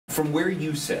From where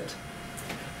you sit,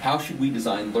 how should we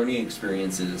design learning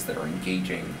experiences that are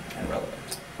engaging and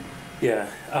relevant? Yeah,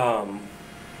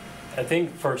 I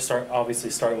think obviously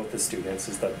starting with the students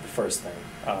is the first thing.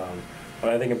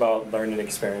 When I think about learning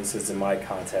experiences in my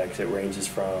context, it ranges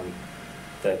from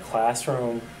the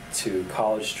classroom to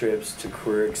college trips to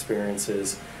career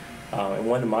experiences. And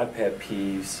one of my pet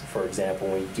peeves, for example,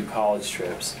 when you do college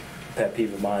trips, pet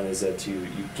peeve of mine is that you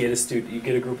get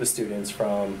a group of students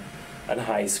from a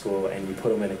high school and you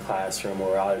put them in a classroom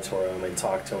or auditorium and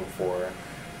talk to them for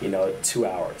 2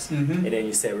 hours. Mm-hmm. And then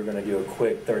you say we're going to do a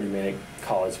quick 30-minute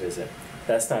college visit.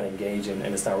 That's not engaging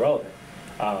and it's not relevant.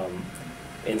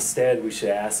 Instead, we should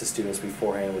ask the students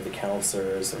beforehand with the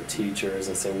counselors or teachers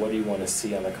and say, what do you want to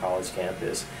see on the college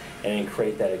campus? And then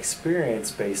create that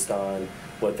experience based on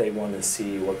what they want to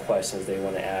see, what questions they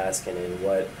want to ask, and then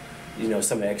what,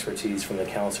 some of the expertise from the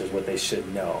counselors, what they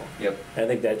should know. Yep. And I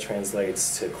think that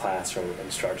translates to classroom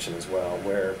instruction as well,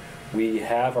 where we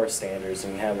have our standards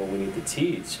and we have what we need to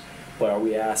teach, but are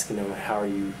we asking them, how are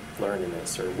you learning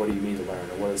this, or what do you need to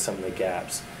learn, or what are some of the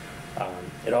gaps?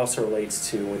 It also relates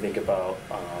to when we think about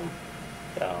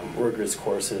rigorous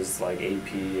courses like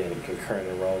AP and concurrent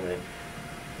enrollment.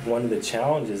 One of the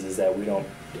challenges is that we don't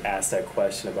ask that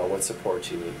question about what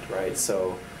support you need, right?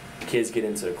 So kids get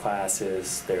into the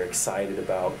classes, they're excited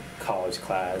about college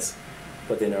class,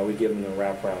 but then are we giving them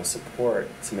wraparound support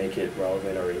to make it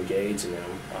relevant or engage in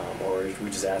them, or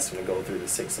we just ask them to go through the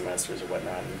 6 semesters or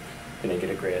whatnot and they get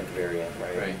a grade at the very end,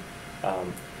 right?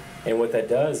 And what that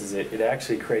does is it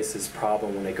actually creates this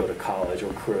problem when they go to college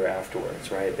or career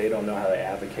afterwards, right? They don't know how to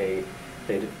advocate.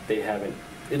 They haven't.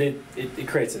 It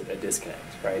creates a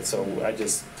disconnect, right? So I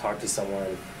just talked to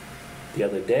someone the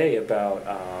other day about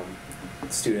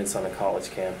students on a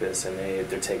college campus, and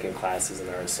they're taking classes in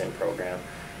our Ascent program,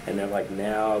 and they're like,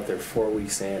 now they're 4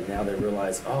 weeks in, now they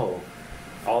realize, oh,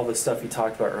 all the stuff you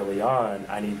talked about early on,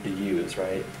 I need to use,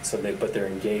 right? But they're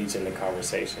engaged in the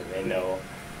conversation. They know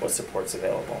what support's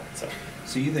available.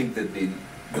 So you think that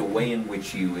the way in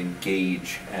which you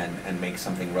engage and make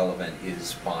something relevant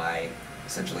is by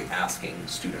essentially asking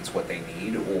students what they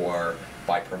need, or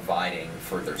by providing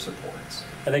further supports?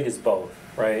 I think it's both,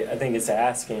 right? I think it's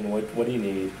asking what do you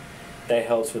need. That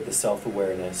helps with the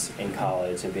self-awareness in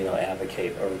college and being able to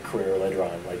advocate or career later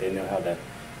on. Like they know how to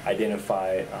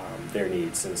identify their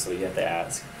needs, and so you have to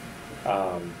ask.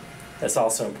 That's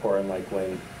also important, like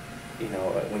when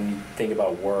you think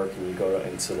about work and you go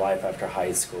into life after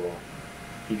high school,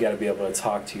 you got to be able to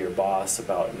talk to your boss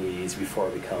about needs before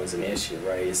it becomes an issue,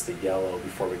 right? It's the yellow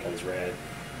before it becomes red.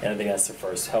 And I think that's the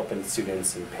first, helping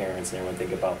students and parents and everyone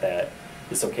think about that.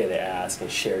 It's okay to ask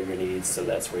and share your needs, so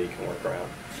that's where you can work around.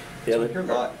 I hear a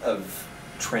lot of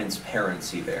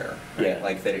transparency there, right? Yeah.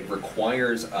 Like that it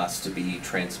requires us to be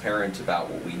transparent about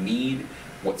what we need,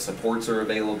 what supports are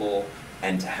available,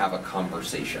 and to have a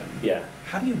conversation. Yeah.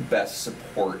 How do you best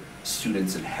support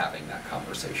students in having that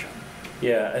conversation?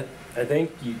 Yeah, I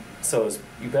think you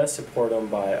best support them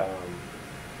by,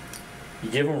 you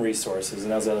give them resources,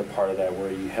 and that's the other part of that,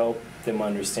 where you help them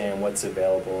understand what's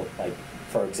available. Like,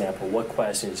 for example, what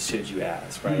questions should you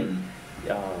ask, right?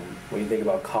 When you think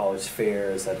about college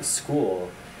fairs at a school,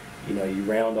 you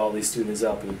round all these students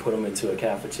up and you put them into a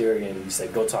cafeteria and you say,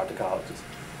 go talk to colleges.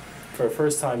 For a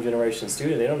first-time generation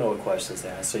student, they don't know what questions to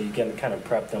ask, so you can kind of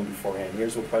prep them beforehand.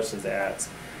 Here's what questions to ask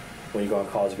when you go on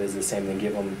college visits. Same thing,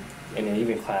 give them in an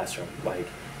even classroom. Like,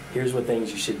 here's what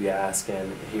things you should be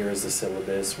asking. Here's the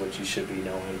syllabus, what you should be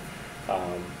knowing,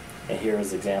 and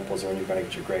here's examples when you're going to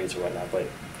get your grades or whatnot. But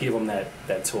give them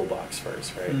that toolbox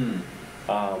first, right?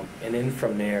 And then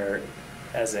from there,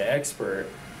 as an expert,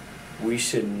 we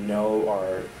should know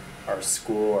our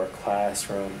school or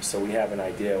classroom, so we have an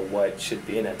idea of what should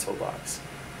be in that toolbox,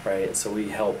 right? And so we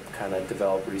help kind of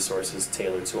develop resources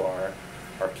tailored to our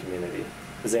community.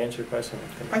 Does that answer your question?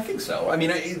 I think so. I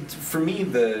mean, for me,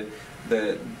 the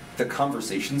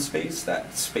conversation space,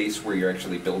 that space where you're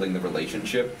actually building the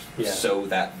relationship, so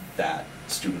that that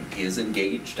student is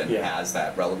engaged and has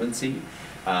that relevancy,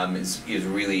 is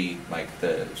really like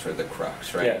the sort of the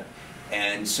crux, right? Yeah.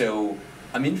 And so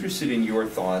I'm interested in your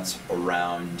thoughts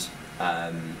around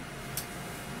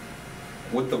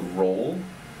what the role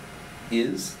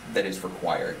is that is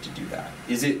required to do that.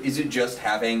 Is it just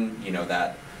having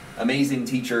that amazing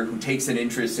teacher who takes an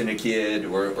interest in a kid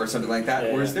or something like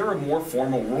that, or is there a more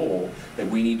formal role that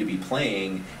we need to be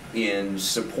playing in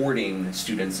supporting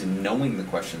students in knowing the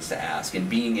questions to ask and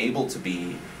being able to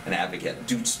be an advocate?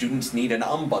 Do students need an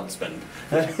ombudsman,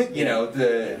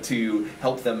 to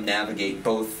help them navigate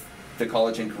both the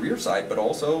college and career side, but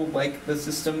also like the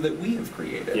system that we have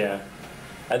created? Yeah,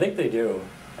 I think they do.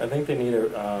 I think they need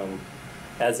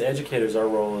as educators, our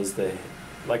role is to,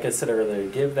 like I said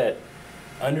earlier,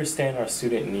 understand our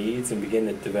student needs and begin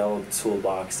to develop a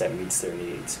toolbox that meets their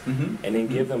needs. Mm-hmm. And then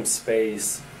give them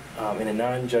space in a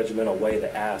non-judgmental way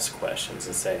to ask questions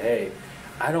and say, hey,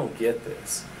 I don't get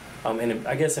this. And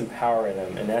I guess empowering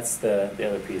them, and that's the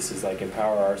other piece, is like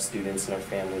empower our students and our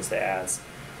families to ask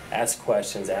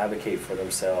questions, advocate for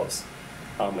themselves,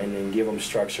 and then give them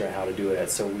structure on how to do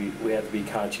it. So we have to be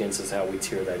conscientious how we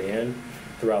tier that in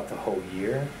throughout the whole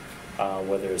year,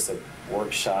 whether it's a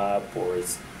workshop or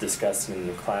it's discussing in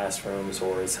the classrooms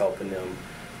or it's helping them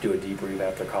do a debrief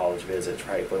after college visits,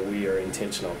 right? But we are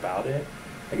intentional about it.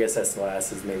 I guess that's the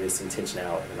last, is maybe it's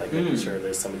intentionality, like making sure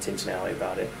there's some intentionality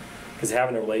about it. Because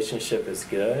having a relationship is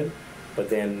good, but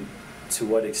then to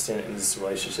what extent is this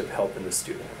relationship helping the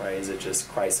student, right? Is it just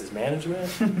crisis management?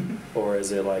 Or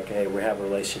is it like, hey, we have a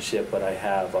relationship, but I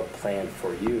have a plan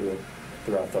for you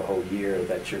throughout the whole year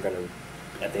that you're going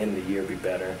to, at the end of the year, be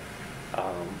better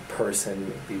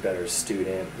person, be better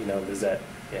student, you know, does that,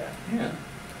 Yeah.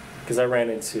 Because I ran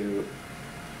into,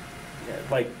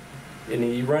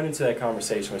 and you run into that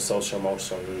conversation with social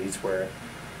emotional needs where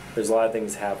there's a lot of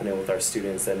things happening with our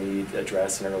students that need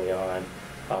addressing early on,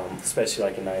 especially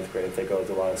like in 9th grade, if they go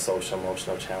through a lot of social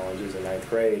emotional challenges in 9th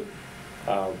grade.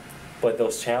 But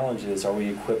those challenges, are we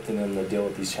equipping them to deal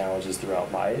with these challenges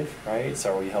throughout life, right?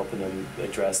 So are we helping them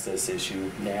address this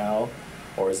issue now,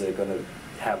 or is it going to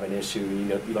have an issue,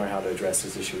 you learn how to address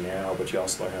this issue now, but you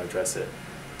also learn how to address it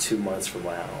 2 months from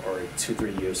now or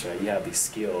 2-3 years from now? You have these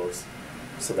skills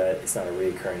so that it's not a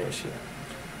recurring issue.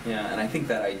 Yeah, and I think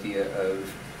that idea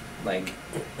of like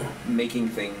making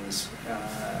things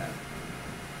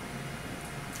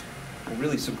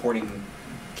really supporting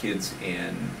kids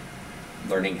in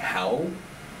learning how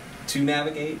to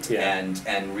navigate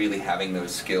and really having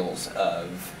those skills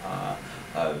of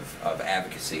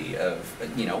advocacy, of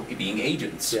being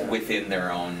agents within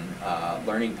their own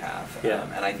learning path.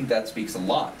 And I think that speaks a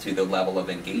lot to the level of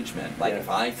engagement. Like if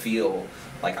I feel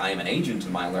like I am an agent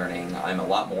in my learning, I'm a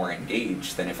lot more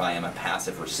engaged than if I am a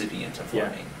passive recipient of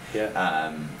learning.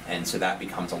 And so that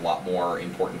becomes a lot more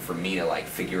important for me to like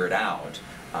figure it out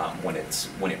when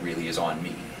it really is on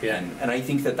me. And I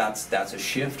think that's a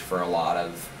shift for a lot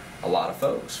of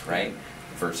folks, right?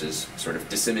 Versus sort of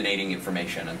disseminating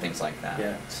information and things like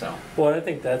that. So. Well, I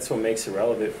think that's what makes it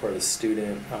relevant for the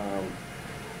student,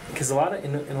 because in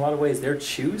a lot of ways they're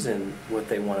choosing what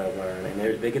they want to learn,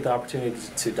 and they get the opportunity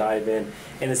to dive in,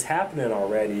 and it's happening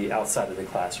already outside of the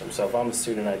classroom. So if I'm a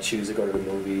student, I choose to go to the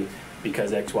movie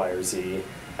because X, Y, or Z.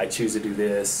 I choose to do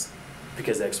this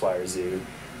because X, Y, or Z.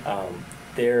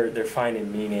 They're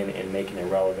finding meaning and making it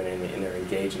relevant, and they're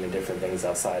engaging in different things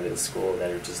outside of the school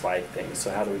that are just life things. So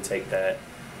how do we take that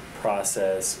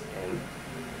process and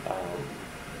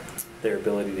their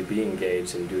ability to be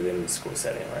engaged and do it in the school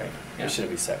setting, right? It shouldn't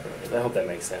be separated. I hope that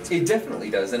makes sense. It definitely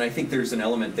does, and I think there's an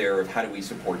element there of how do we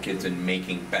support kids in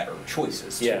making better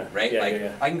choices too, right?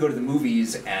 I can go to the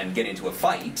movies and get into a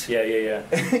fight,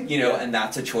 and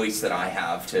that's a choice that I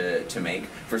have to make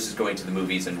versus going to the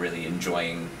movies and really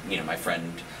enjoying, my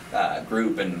friend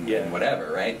group and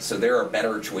whatever, right? So there are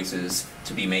better choices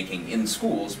to be making in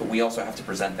schools, but we also have to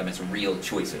present them as real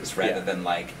choices rather than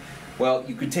like, well,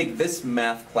 you could take this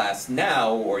math class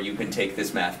now, or you can take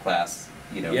this math class,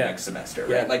 next semester,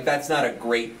 right? Like that's not a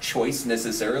great choice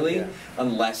necessarily,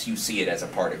 unless you see it as a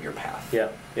part of your path.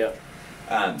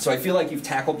 So I feel like you've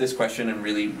tackled this question and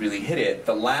really, really hit it.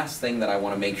 The last thing that I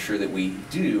want to make sure that we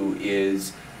do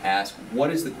is ask,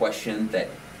 what is the question that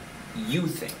you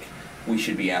think we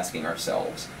should be asking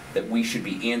ourselves, that we should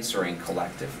be answering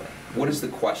collectively? What is the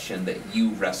question that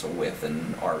you wrestle with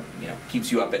and keeps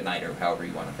you up at night, or however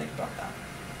you want to think about that?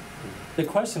 The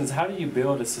question is, how do you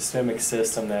build a systemic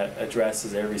system that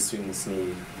addresses every student's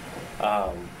need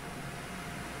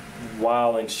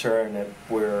while ensuring that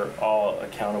we're all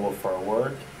accountable for our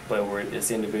work, but it's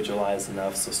individualized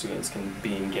enough so students can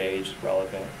be engaged,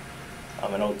 relevant,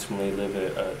 and ultimately live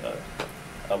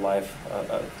a life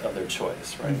of their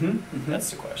choice, right? That's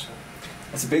the question.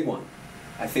 That's a big one.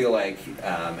 I feel like,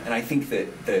 and I think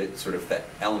that the sort of that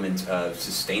element of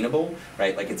sustainable,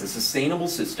 right? Like it's a sustainable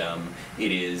system.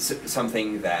 It is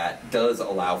something that does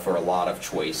allow for a lot of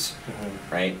choice,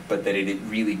 right? But that it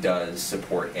really does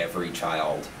support every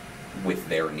child with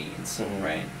their needs,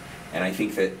 right? And I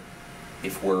think that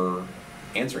if we're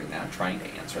answering that, trying to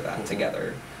answer that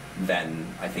together, then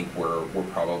I think we're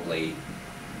probably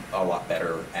a lot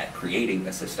better at creating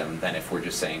the system than if we're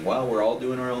just saying, well, we're all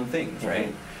doing our own things,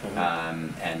 right?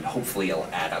 And hopefully it'll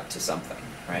add up to something,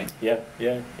 right?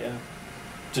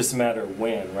 Just a matter of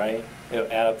when, right?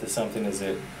 It'll add up to something. Is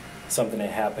it something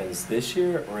that happens this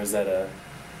year, or is that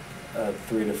a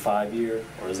 3 to 5 year,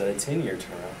 or is that a 10-year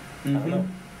turnaround? I don't know.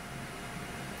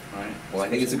 All right. Well, I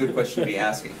think it's a good question to be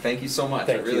asking. Thank you so much.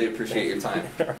 I really appreciate your time.